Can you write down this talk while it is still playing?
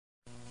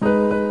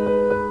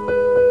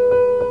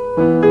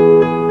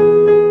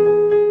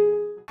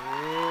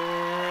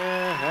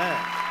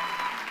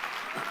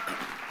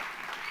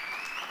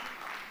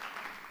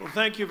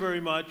thank you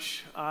very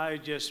much. I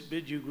just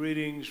bid you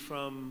greetings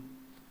from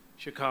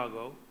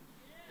Chicago,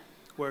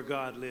 where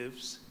God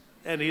lives.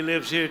 And he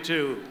lives here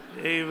too.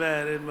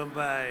 Amen, in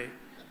Mumbai.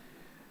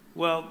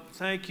 Well,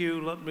 thank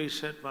you. Let me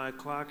set my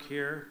clock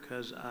here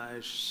because I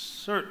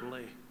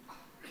certainly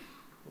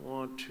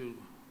want to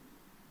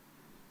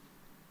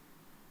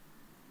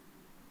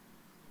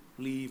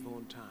leave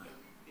on time.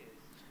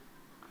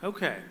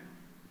 Okay.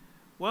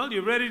 Well,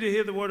 you ready to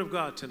hear the Word of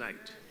God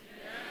tonight?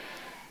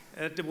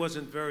 That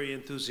wasn't very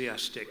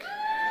enthusiastic.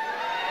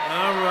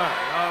 All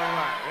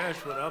right.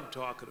 That's what I'm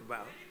talking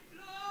about.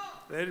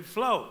 Let it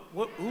flow.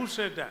 Who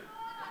said that?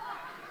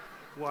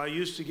 Well, I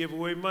used to give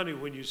away money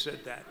when you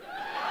said that.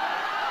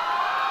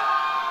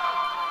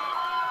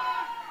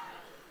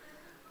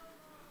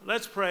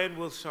 Let's pray and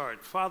we'll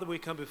start. Father, we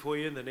come before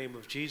you in the name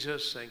of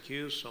Jesus. Thank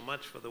you so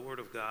much for the Word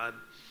of God.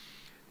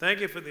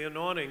 Thank you for the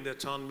anointing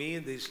that's on me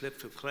and these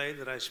lips of clay,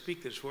 that I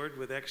speak this word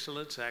with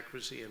excellence,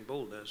 accuracy, and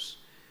boldness.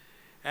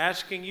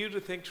 Asking you to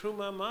think through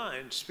my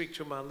mind, speak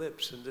through my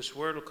lips, and this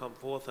word will come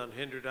forth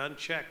unhindered,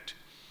 unchecked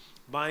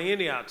by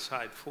any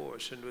outside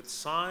force, and with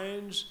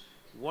signs,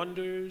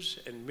 wonders,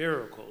 and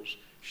miracles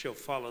shall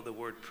follow the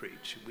word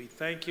preached. We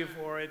thank you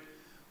for it.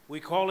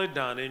 We call it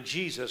done in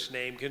Jesus'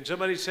 name. Can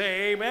somebody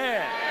say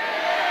amen?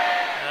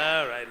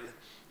 All right.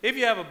 If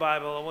you have a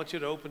Bible, I want you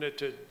to open it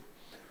to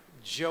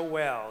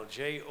Joel,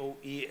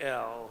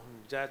 J-O-E-L.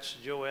 That's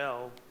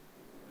Joel.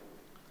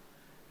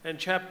 And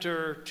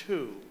chapter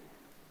 2.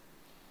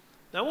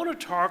 Now, I want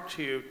to talk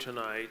to you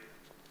tonight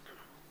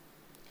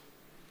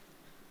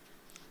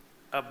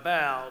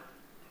about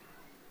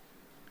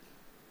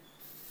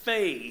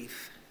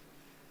faith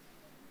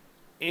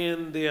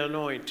in the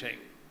anointing.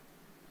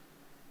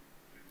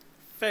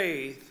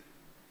 Faith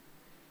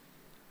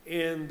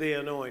in the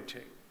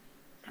anointing.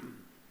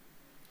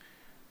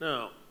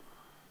 Now,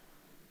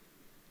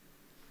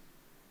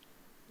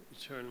 let me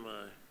turn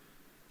my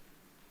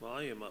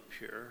volume up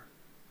here.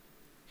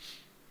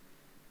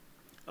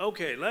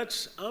 Okay,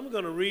 I'm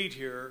going to read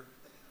here,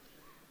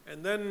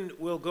 and then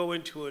we'll go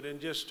into it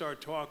and just start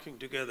talking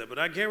together. But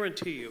I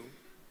guarantee you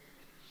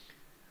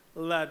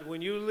that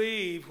when you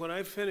leave, when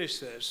I finish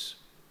this,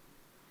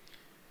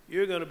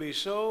 you're going to be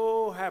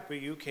so happy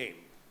you came.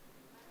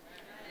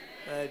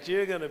 That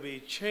you're going to be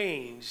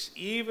changed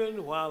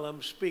even while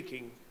I'm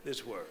speaking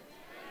this word.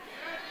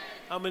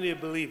 How many of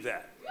you believe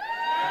that?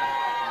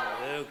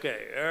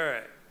 Okay, all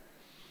right.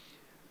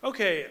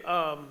 Okay,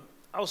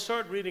 I'll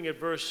start reading at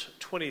verse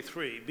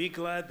 23. Be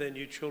glad then,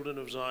 you children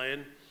of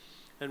Zion,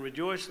 and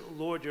rejoice in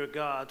the Lord your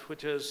God,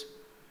 which has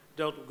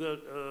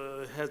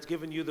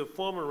given you the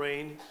former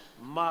rain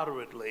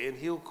moderately, and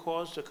he'll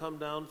cause to come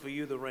down for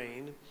you the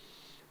rain,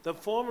 the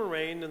former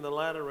rain and the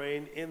latter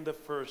rain in the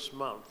first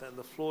month. And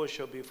the floor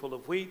shall be full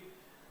of wheat,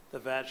 the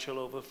vat shall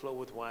overflow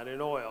with wine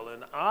and oil.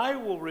 And I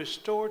will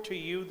restore to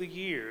you the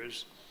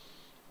years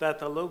that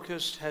the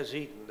locust has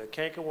eaten, the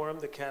cankerworm,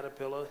 the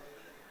caterpillar,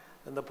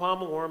 and the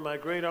palmer worm, my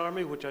great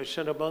army, which I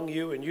sent among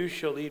you, and you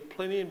shall eat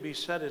plenty and be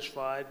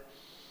satisfied,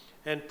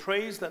 and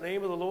praise the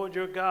name of the Lord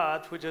your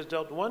God, which has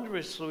dealt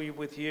wondrously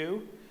with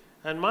you,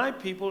 and my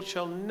people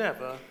shall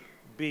never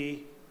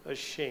be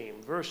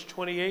ashamed. Verse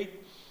 28,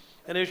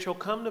 and it shall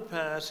come to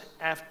pass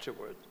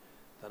afterward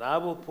that I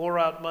will pour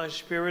out my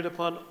spirit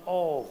upon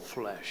all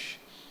flesh,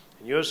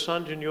 and your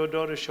sons and your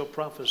daughters shall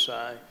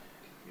prophesy,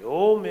 your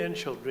old men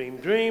shall dream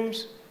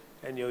dreams,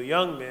 and your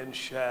young men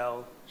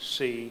shall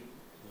see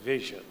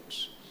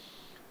visions.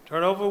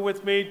 Turn over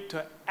with me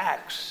to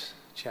Acts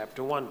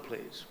chapter 1,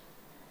 please.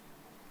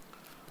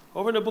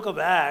 Over in the book of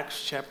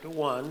Acts chapter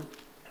 1,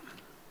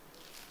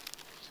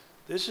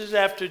 this is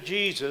after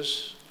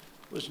Jesus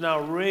was now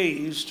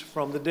raised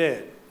from the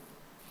dead.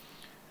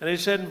 And he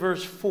said in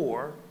verse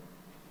 4,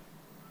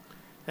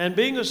 and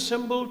being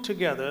assembled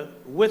together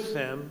with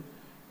them,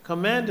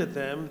 commanded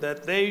them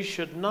that they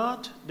should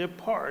not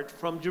depart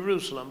from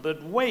Jerusalem,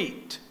 but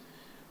wait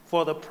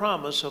for the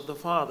promise of the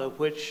Father,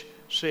 which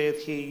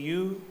saith he,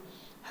 you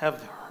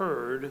have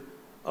heard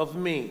of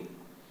me.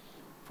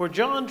 For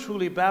John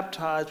truly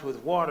baptized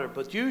with water,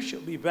 but you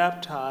shall be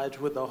baptized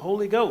with the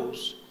Holy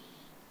Ghost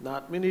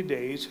not many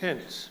days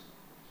hence.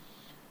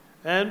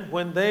 And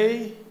when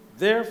they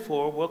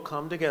therefore will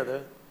come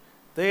together,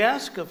 they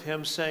ask of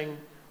him, saying,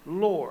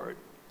 Lord,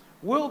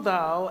 wilt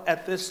thou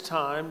at this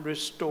time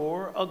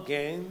restore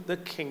again the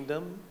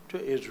kingdom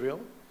to Israel?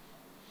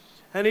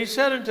 And he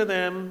said unto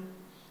them,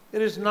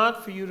 it is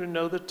not for you to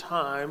know the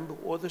time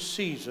or the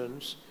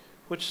seasons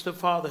which the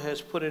Father has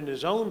put in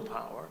his own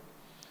power,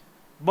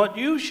 but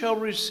you shall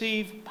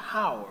receive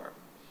power.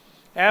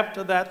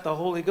 After that the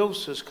Holy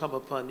Ghost has come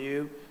upon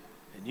you,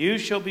 and you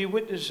shall be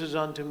witnesses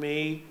unto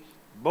me,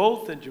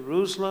 both in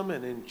Jerusalem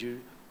and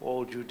in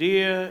all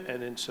Judea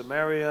and in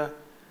Samaria,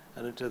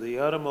 and into the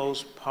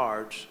uttermost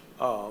parts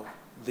of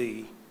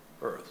the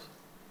earth.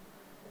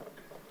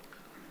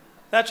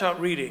 That's our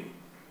reading,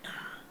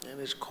 and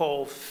it's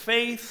called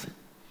Faith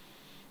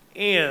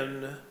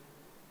in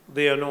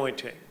the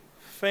Anointing.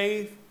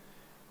 Faith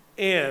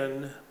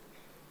in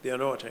the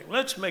anointing.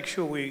 Let's make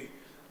sure we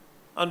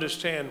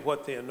understand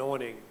what the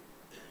anointing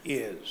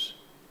is.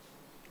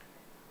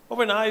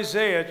 Over in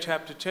Isaiah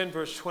chapter 10,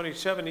 verse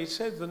 27, he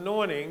says the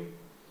anointing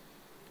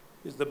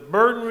is the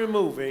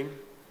burden-removing,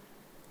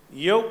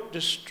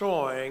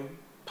 yoke-destroying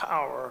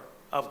power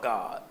of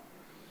God.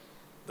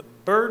 The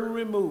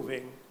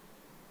burden-removing,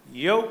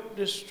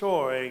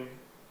 yoke-destroying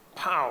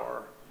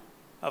power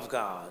of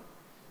God.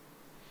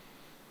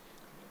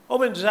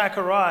 Over in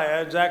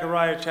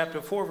Zechariah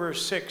chapter 4,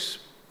 verse 6,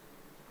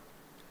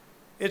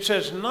 it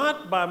says,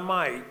 not by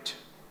might,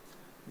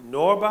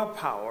 nor by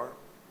power,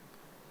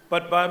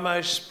 but by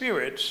my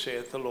Spirit,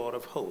 saith the Lord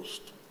of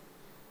hosts.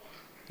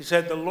 He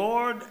said, the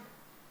Lord's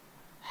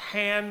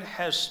hand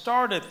has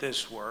started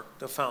this work,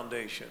 the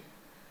foundation,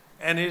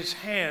 and his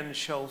hand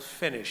shall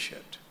finish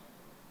it.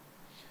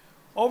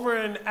 Over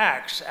in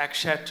Acts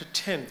chapter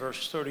 10,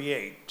 verse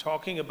 38,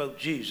 talking about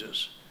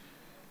Jesus,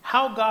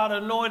 how God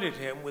anointed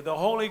him with the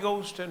Holy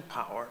Ghost and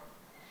power,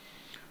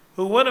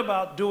 who went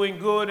about doing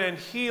good and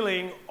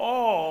healing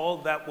all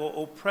that were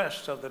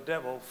oppressed of the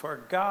devil,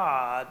 for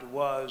God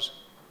was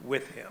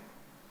with him.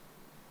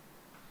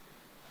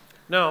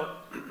 Now,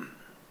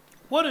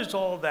 what is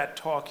all that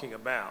talking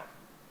about?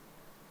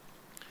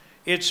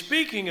 It's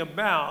speaking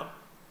about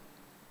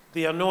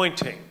the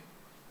anointing.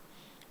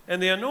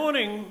 And the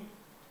anointing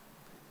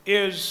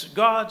is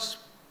God's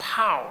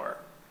power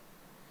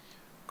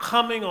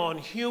coming on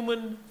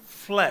human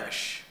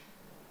flesh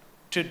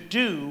to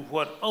do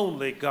what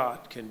only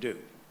God can do.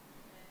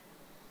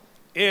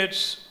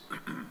 It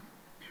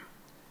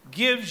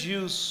gives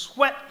you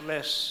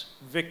sweatless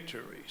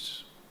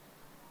victories.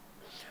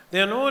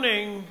 The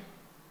anointing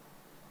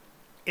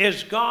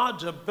is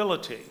God's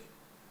ability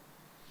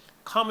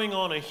coming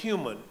on a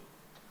human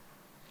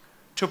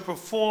to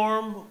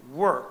perform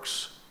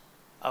works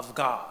of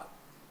God.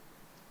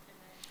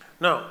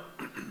 Now,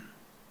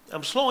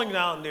 I'm slowing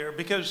down there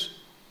because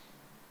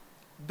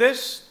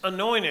this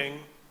anointing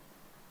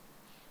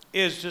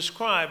is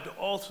described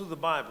all through the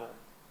Bible.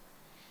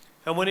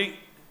 And when he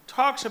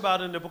talks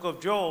about in the book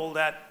of Joel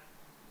that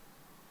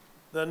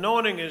the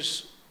anointing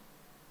is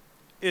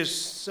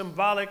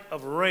symbolic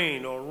of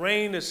rain, or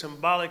rain is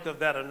symbolic of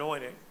that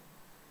anointing,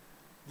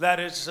 that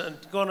it's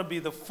going to be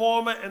the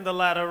former and the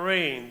latter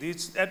rain.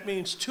 That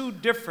means two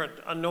different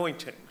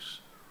anointings.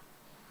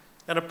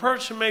 And a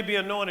person may be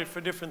anointed for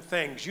different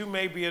things. You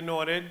may be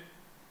anointed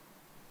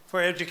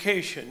for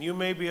education. You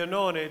may be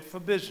anointed for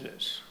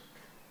business.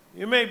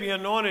 You may be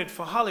anointed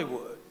for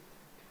Hollywood.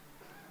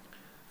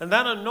 And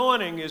that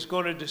anointing is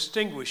going to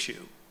distinguish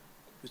you.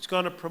 It's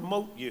going to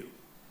promote you.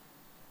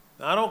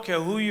 Now, I don't care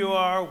who you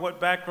are,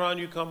 what background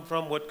you come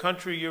from, what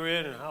country you're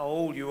in, and how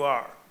old you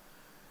are.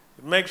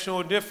 It makes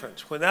no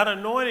difference. When that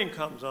anointing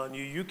comes on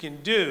you, you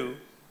can do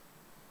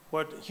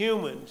what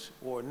humans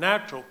or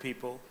natural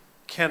people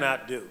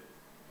cannot do.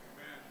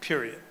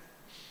 Period.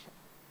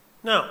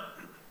 Now,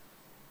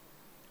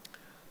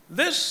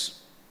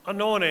 this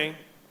anointing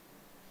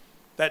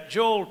that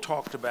Joel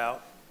talked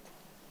about,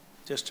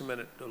 just a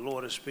minute, the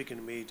Lord is speaking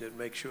to me to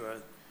make sure I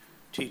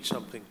teach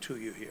something to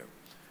you here.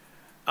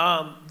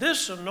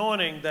 This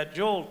anointing that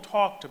Joel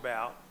talked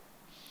about,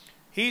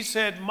 he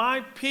said,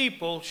 my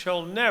people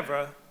shall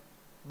never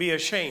be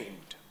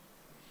ashamed.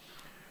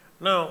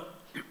 Now,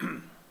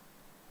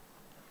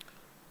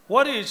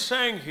 what he's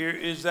saying here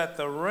is that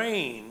the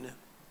rain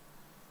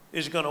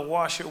is going to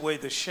wash away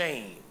the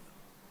shame.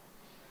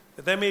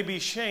 That there may be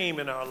shame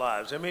in our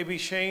lives. There may be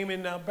shame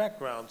in our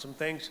background, some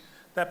things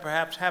that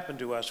perhaps happened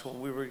to us when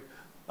we were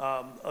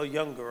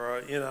younger or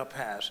in our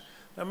past.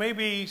 There may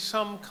be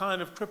some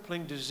kind of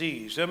crippling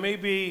disease. There may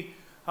be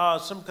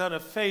some kind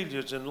of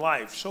failures in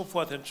life, so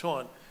forth and so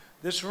on.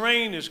 This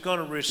rain is going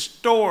to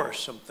restore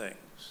some things.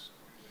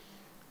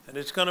 And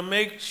it's going to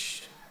make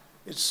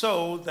it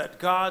so that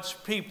God's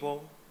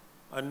people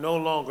are no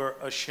longer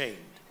ashamed.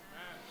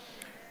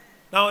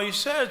 Now he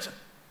says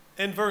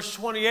in verse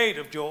 28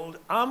 of Joel,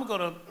 I'm going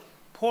to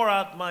pour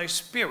out my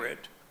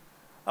Spirit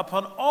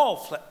upon all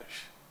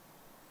flesh.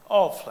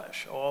 All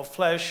flesh. All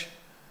flesh,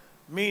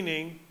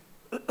 meaning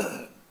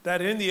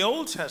that in the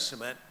Old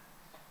Testament,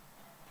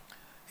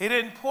 he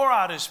didn't pour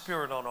out his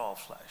Spirit on all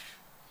flesh.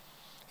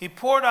 He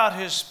poured out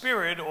his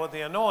Spirit, or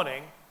the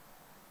anointing,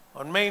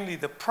 on mainly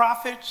the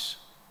prophets,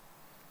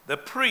 the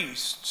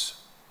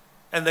priests,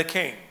 and the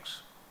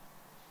kings.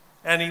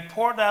 And he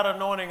poured that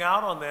anointing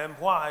out on them.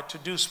 Why? To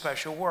do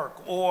special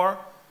work. Or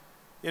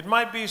it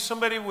might be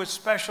somebody with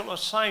special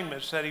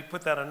assignments that he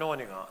put that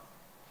anointing on.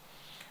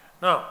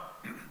 Now,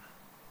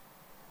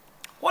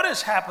 what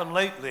has happened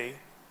lately,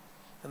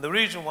 and the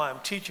reason why I'm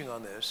teaching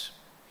on this,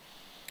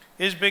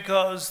 is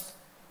because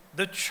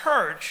the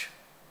church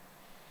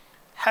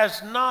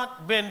has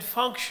not been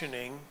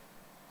functioning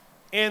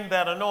in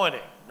that anointing.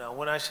 Now,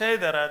 when I say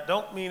that, I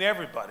don't mean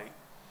everybody.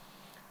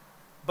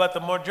 But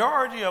the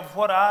majority of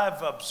what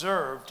I've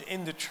observed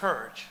in the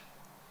church,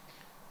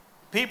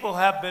 people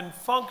have been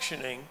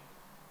functioning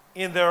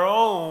in their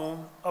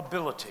own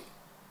ability.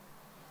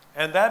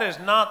 And that is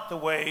not the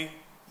way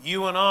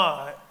you and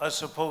I are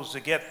supposed to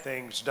get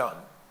things done.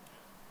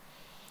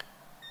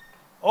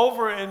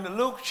 Over in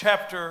Luke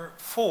chapter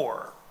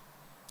 4,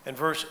 and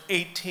verse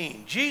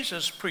 18.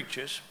 Jesus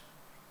preaches.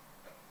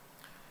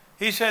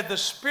 He said, "The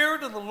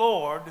Spirit of the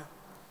Lord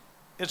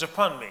is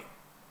upon me."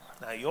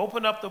 Now you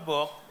open up the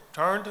book,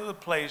 turn to the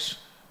place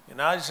in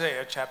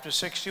Isaiah chapter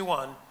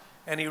 61,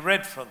 and he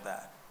read from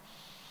that.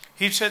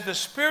 He said, "The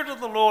Spirit of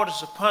the Lord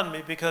is upon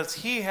me because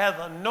he hath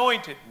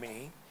anointed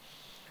me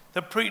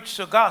to preach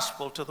the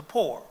gospel to the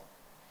poor.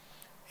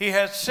 He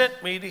has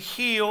sent me to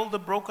heal the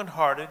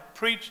brokenhearted,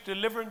 preach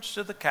deliverance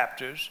to the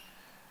captives,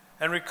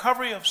 and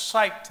recovery of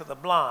sight to the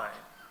blind,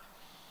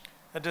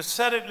 and to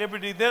set at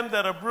liberty them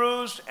that are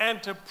bruised,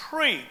 and to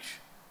preach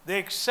the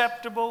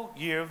acceptable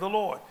year of the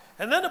Lord."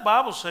 And then the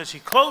Bible says he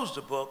closed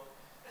the book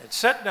and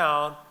sat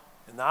down,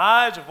 and the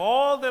eyes of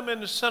all them in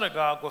the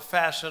synagogue were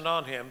fastened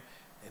on him,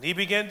 and he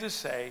began to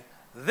say,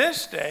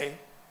 "This day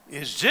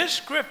is this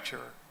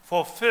scripture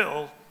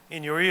fulfilled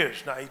in your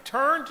ears." Now he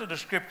turned to the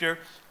scripture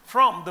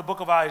from the book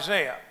of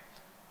Isaiah.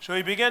 So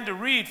he began to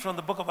read from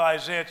the book of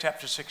Isaiah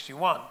chapter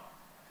 61.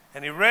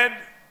 And he read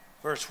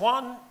verse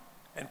 1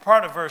 and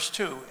part of verse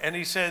 2. And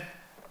he said,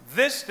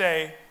 "This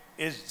day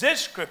is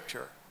this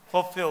scripture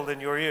fulfilled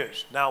in your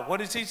ears." Now what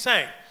is he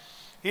saying?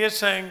 He is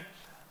saying,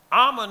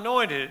 I'm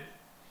anointed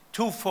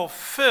to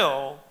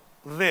fulfill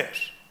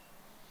this.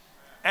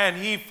 And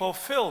he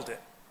fulfilled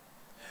it,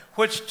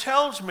 which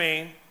tells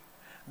me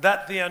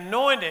that the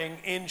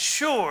anointing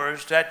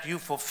ensures that you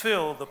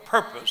fulfill the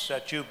purpose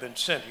that you've been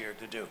sent here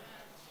to do.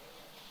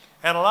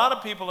 And a lot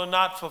of people are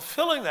not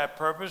fulfilling that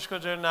purpose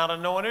because they're not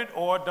anointed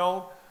or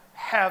don't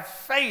have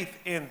faith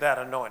in that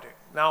anointing.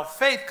 Now,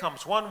 faith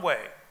comes one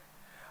way,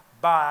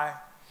 by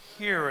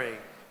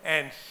hearing,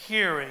 and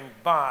hearing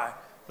by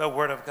the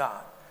Word of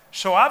God.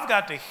 So I've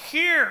got to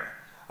hear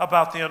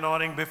about the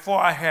anointing before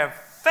I have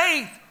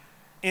faith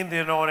in the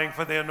anointing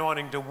for the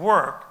anointing to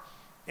work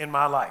in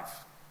my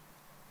life.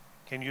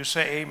 Can you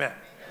say amen?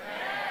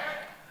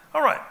 Amen.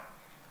 All right.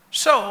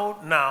 So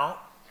now,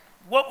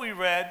 what we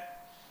read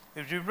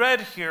is we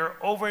read here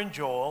over in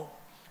Joel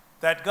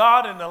that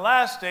God in the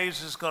last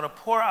days is going to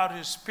pour out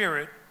his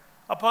Spirit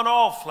upon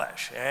all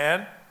flesh.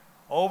 And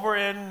over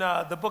in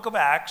the book of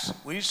Acts,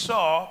 we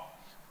saw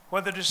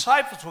where the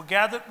disciples were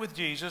gathered with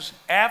Jesus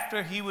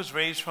after he was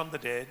raised from the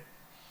dead.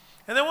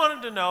 And they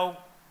wanted to know,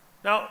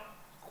 now,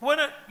 when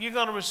are you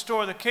going to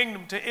restore the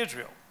kingdom to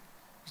Israel?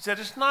 He said,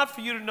 it's not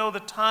for you to know the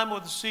time or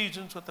the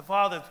seasons what the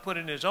Father has put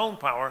in his own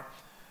power,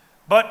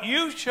 but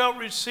you shall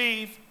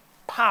receive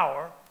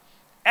power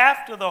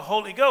after the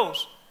Holy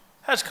Ghost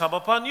has come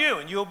upon you,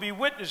 and you'll be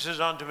witnesses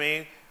unto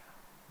me,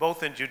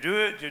 both in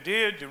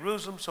Judea,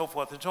 Jerusalem, so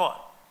forth and so on.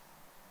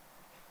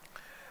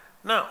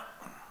 Now,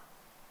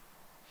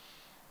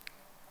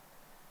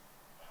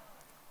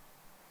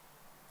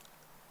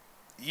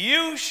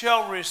 you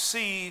shall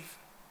receive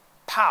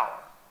power.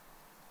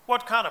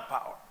 What kind of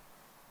power?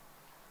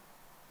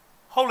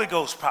 Holy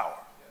Ghost power.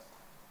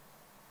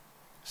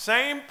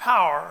 Same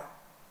power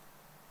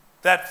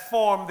that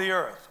formed the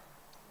earth.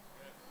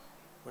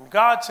 When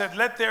God said,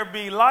 let there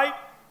be light,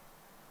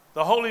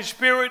 the Holy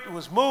Spirit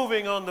was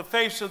moving on the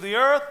face of the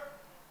earth,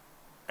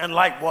 and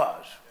light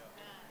was.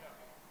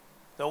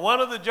 So one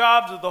of the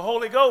jobs of the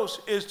Holy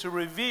Ghost is to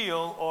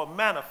reveal or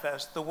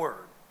manifest the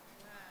Word.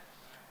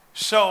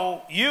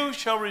 So you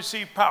shall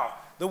receive power.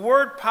 The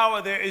word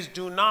power there is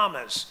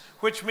dunamis,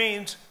 which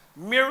means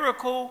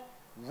miracle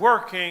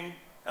working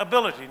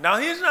ability. Now,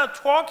 he's not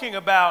talking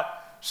about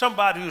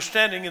somebody who's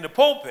standing in the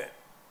pulpit.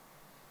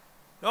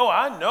 No,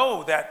 I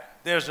know that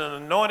there's an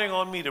anointing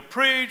on me to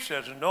preach,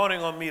 there's an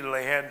anointing on me to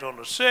lay hands on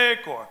the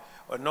sick or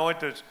anoint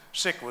the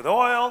sick with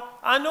oil.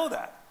 I know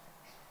that.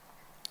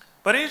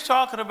 But he's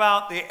talking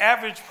about the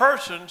average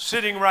person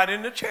sitting right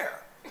in the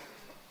chair.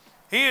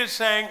 He is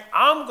saying,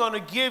 I'm going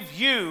to give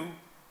you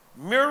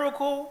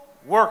miracle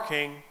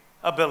working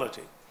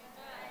ability.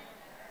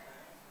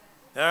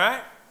 All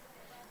right?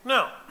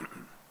 Now,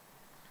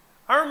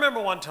 I remember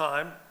one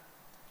time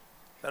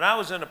that I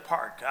was in a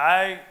park.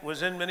 I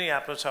was in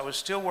Minneapolis. I was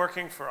still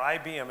working for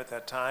IBM at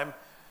that time,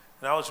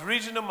 and I was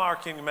regional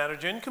marketing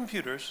manager in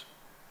computers.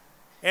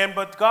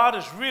 But God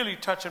is really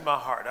touching my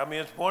heart. I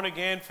mean, it's born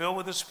again, filled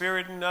with the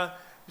Spirit, and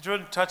it's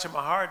really touching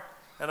my heart.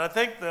 And I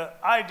think the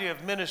idea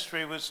of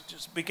ministry was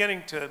just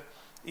beginning to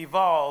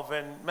evolve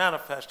and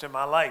manifest in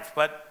my life.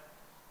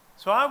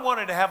 So I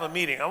wanted to have a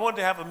meeting. I wanted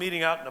to have a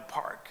meeting out in the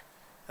park.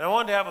 And I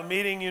wanted to have a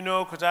meeting, you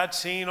know, because I'd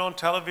seen on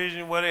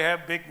television where they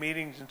have big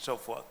meetings and so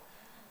forth.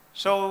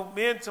 So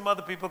me and some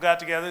other people got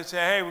together and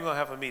said, hey, we're going to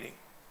have a meeting.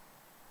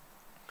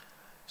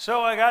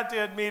 So I got to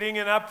that meeting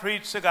and I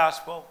preached the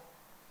gospel.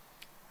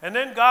 And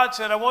then God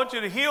said, I want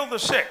you to heal the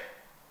sick.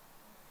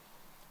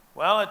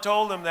 Well, I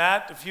told them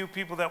that, a few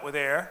people that were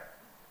there.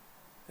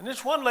 And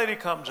this one lady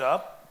comes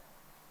up,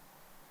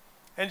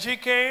 and she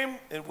came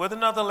with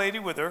another lady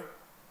with her.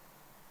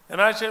 And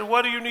I said,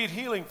 what do you need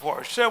healing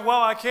for? She said,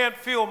 well, I can't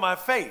feel my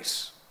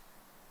face.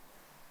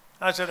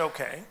 I said,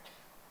 okay.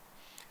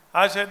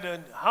 I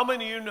said, how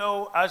many of you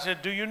know? I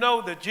said, do you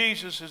know that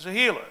Jesus is a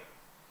healer?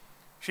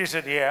 She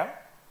said, yeah.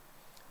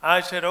 I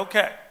said,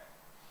 okay.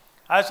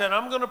 I said,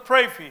 I'm going to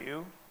pray for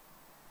you.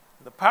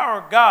 The power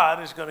of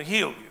God is going to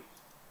heal you.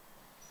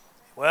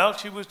 Well,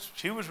 she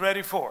was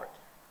ready for it.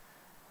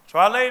 So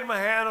I laid my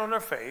hand on her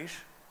face,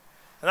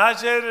 and I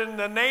said, in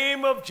the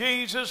name of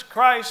Jesus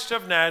Christ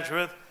of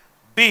Nazareth,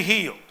 be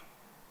healed.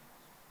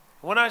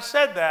 When I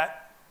said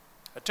that,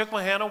 I took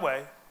my hand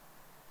away,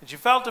 and she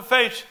felt the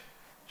face.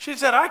 She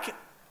said, I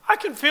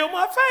can feel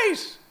my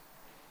face.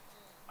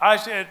 I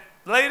said,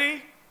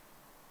 lady,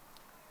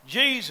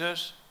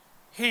 Jesus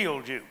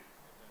healed you.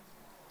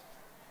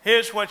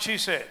 Here's what she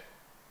said.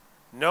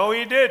 No,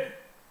 he didn't.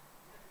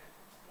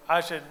 I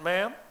said,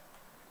 ma'am,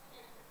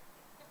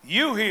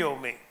 you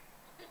healed me.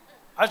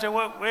 I said,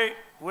 well,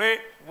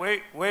 wait,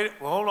 well,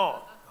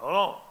 hold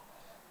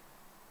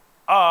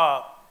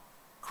on.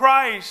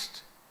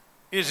 Christ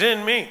is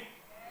in me.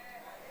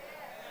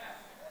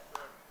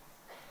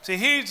 See,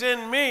 he's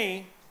in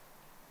me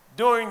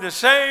doing the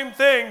same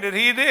thing that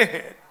he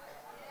did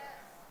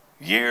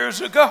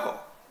years ago.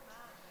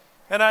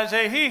 And I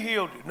say, he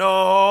healed you.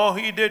 No,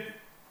 he didn't.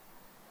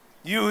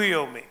 You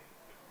healed me.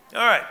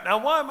 All right,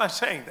 now why am I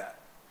saying that?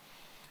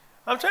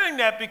 I'm saying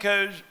that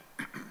because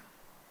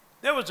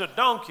there was a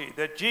donkey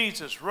that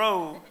Jesus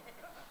rode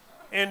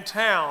in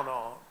town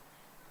on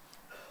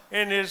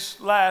in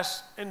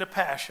the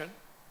Passion,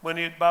 when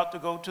he was about to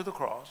go to the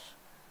cross.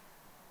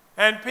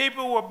 And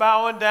people were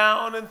bowing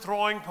down and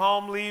throwing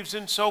palm leaves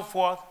and so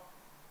forth.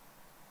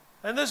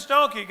 And this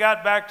donkey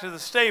got back to the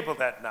stable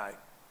that night.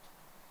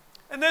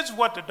 And this is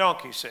what the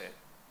donkey said.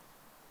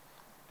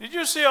 Did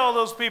you see all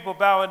those people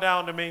bowing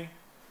down to me?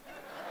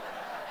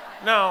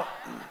 Now,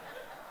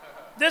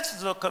 this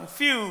is a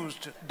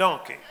confused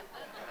donkey.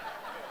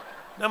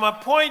 Now, my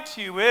point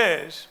to you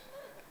is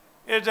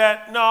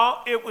that, no,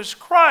 it was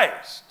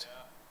Christ.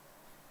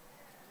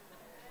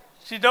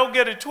 See, don't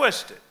get it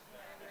twisted.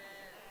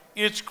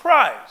 It's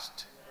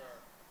Christ.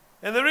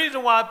 And the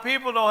reason why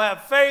people don't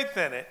have faith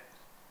in it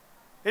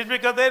is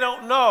because they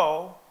don't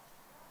know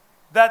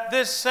that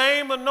this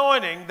same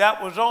anointing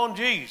that was on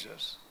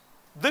Jesus,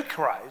 the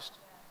Christ,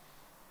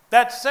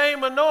 that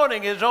same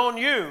anointing is on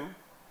you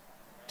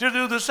to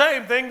do the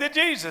same thing that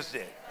Jesus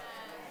did.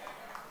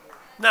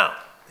 Now,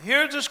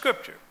 here's the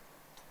scripture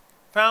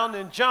found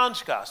in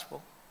John's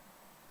Gospel,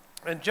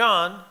 and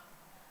John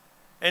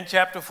in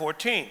chapter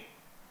 14.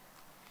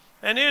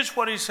 And here's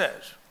what he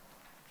says.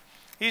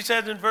 He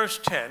says in verse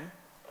 10,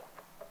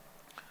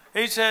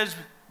 he says,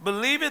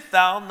 believest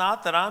thou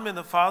not that I'm in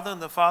the Father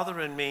and the Father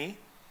in me?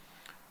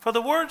 For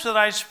the words that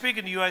I speak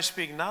unto you, I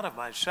speak not of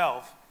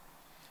myself,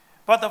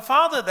 but the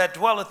Father that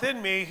dwelleth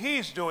in me,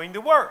 he's doing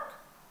the work.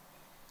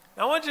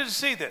 Now I want you to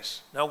see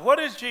this. Now what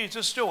is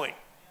Jesus doing?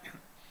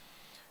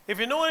 If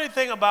you know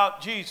anything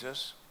about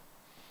Jesus,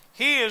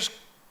 he is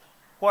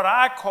what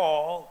I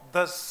call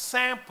the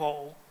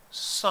sample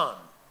son.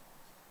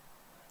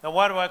 Now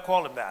why do I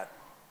call him that?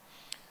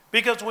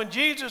 Because when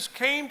Jesus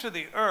came to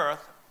the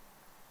earth,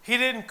 he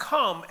didn't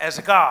come as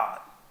God.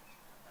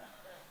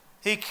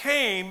 He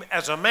came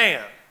as a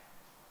man.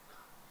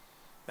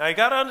 Now you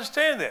got to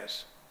understand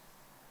this,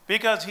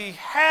 because he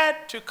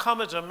had to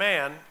come as a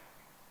man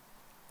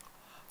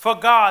for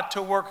God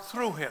to work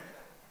through him.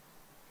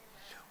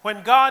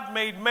 When God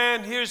made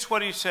man, here's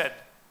what he said.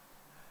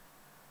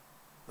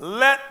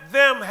 Let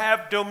them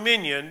have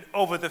dominion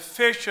over the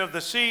fish of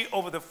the sea,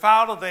 over the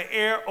fowl of the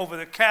air, over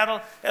the cattle,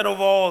 and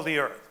over all the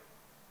earth.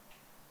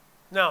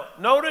 Now,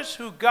 notice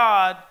who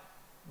God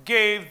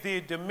gave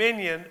the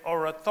dominion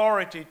or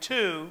authority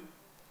to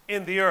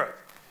in the earth.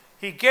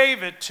 He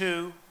gave it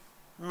to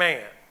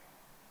man.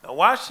 Now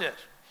watch this.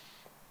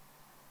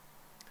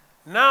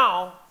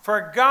 Now,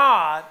 for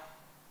God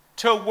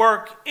to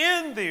work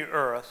in the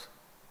earth,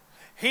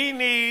 he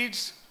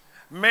needs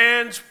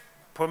man's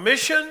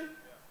permission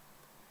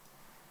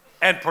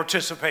and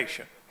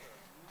participation.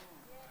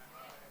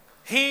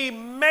 He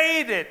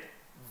made it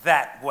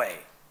that way.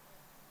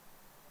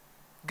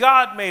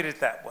 God made it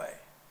that way.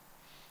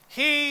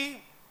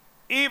 He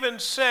even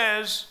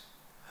says,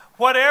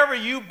 whatever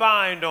you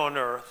bind on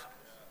earth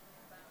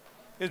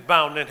is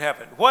bound in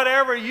heaven.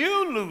 Whatever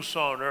you loose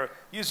on earth,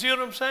 you see what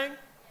I'm saying?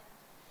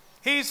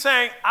 He's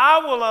saying, I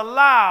will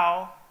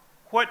allow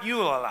what you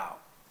will allow.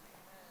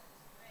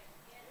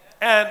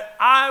 And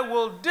I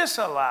will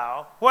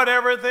disallow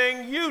whatever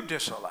thing you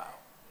disallow.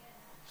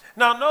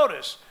 Now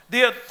notice,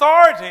 the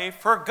authority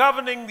for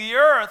governing the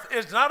earth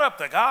is not up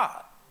to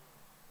God.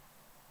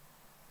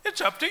 It's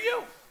up to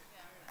you.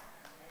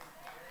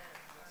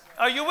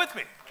 Are you with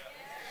me?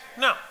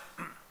 Now,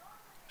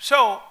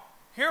 so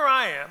here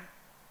I am.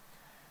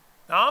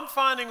 Now I'm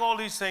finding all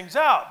these things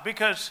out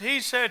because he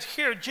said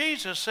here,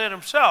 Jesus said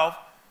himself,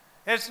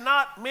 it's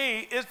not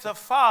me, it's the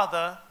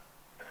Father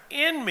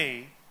in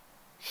me.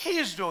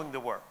 He's doing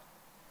the work.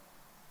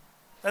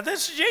 Now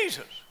this is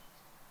Jesus.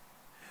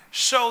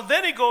 So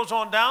then he goes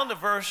on down to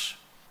verse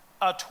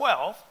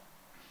 12,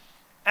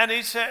 and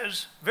he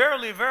says,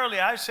 verily, verily,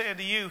 I say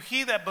unto you,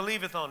 he that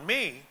believeth on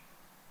me,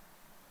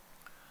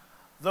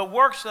 the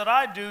works that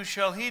I do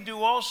shall he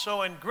do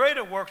also, and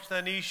greater works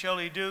than he shall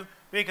he do,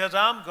 because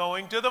I'm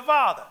going to the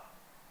Father.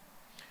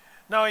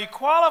 Now he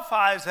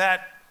qualifies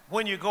that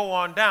when you go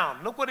on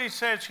down. Look what he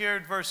says here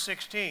in verse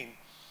 16.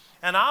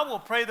 And I will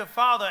pray the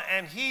Father,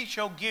 and he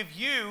shall give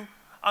you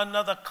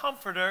another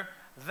comforter,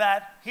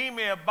 that he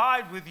may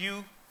abide with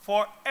you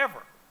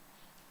forever,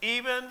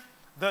 even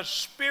the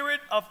Spirit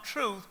of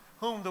truth,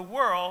 whom the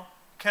world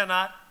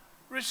cannot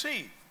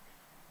receive.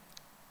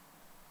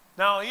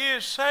 Now he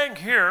is saying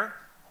here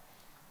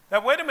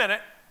that, wait a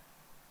minute,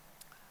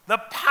 the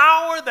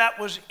power that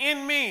was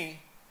in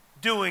me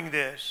doing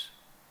this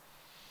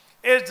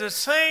is the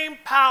same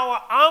power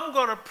I'm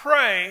going to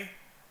pray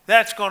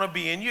that's going to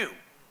be in you.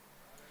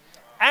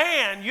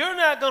 And you're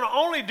not going to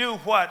only do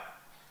what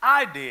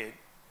I did,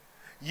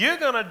 you're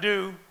going to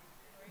do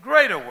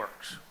greater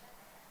works.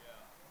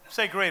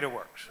 Say greater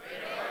works.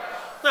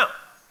 Now,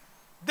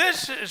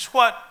 this is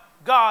what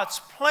God's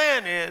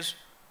plan is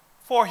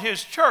for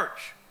his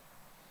church.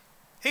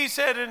 He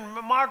said in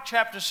Mark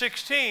chapter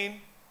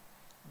 16,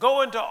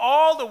 go into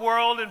all the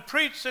world and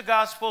preach the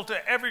gospel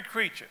to every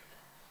creature.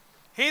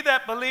 He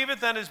that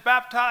believeth and is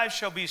baptized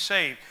shall be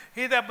saved.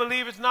 He that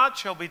believeth not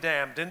shall be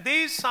damned. And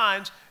these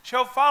signs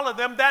shall follow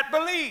them that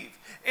believe.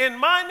 In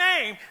my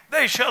name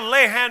they shall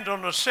lay hand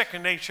on the sick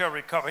and they shall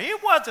recover. He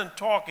wasn't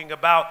talking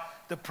about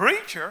the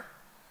preacher.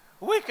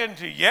 We can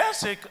do,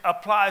 yes, it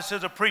applies to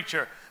the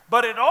preacher,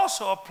 but it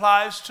also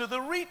applies to the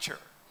reacher.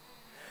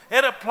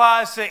 It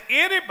applies to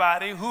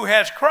anybody who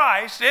has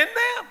Christ in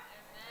them.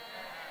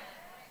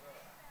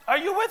 Are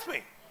you with me?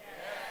 Yes.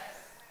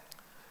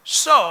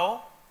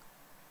 So,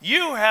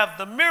 you have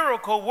the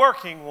miracle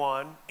working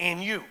one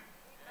in you.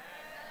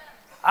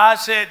 I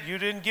said, you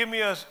didn't give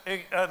me a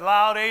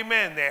loud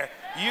amen there.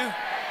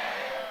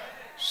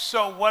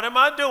 So what am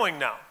I doing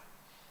now?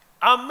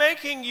 I'm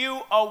making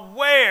you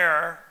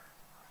aware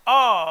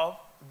of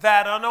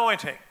that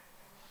anointing.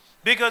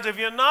 Because if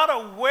you're not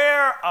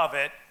aware of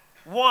it,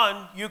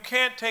 one, you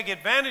can't take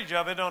advantage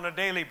of it on a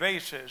daily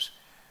basis.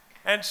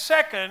 And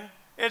second,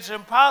 it's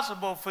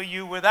impossible for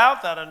you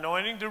without that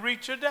anointing to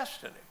reach your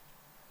destiny.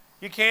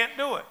 You can't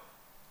do it.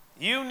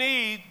 You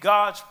need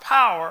God's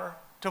power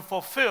to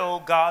fulfill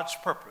God's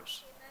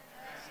purpose.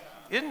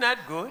 Isn't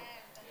that good?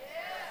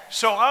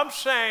 So I'm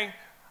saying,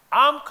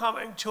 I'm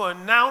coming to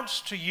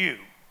announce to you,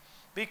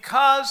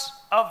 because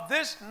of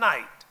this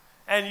night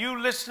and you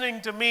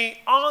listening to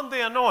me on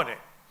the anointing,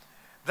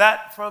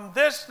 that from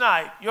this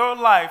night your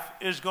life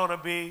is going to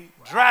be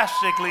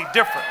drastically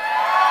different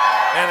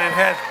than it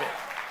has been.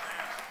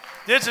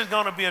 This is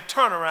going to be a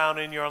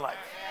turnaround in your life.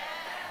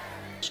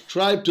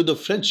 Subscribe to the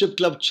Friendship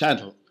Club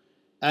channel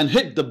and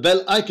hit the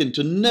bell icon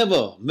to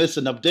never miss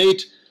an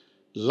update.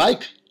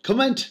 Like,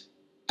 comment,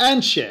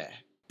 and share.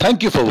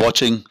 Thank you for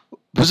watching.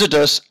 Visit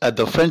us at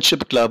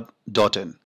thefriendshipclub.in.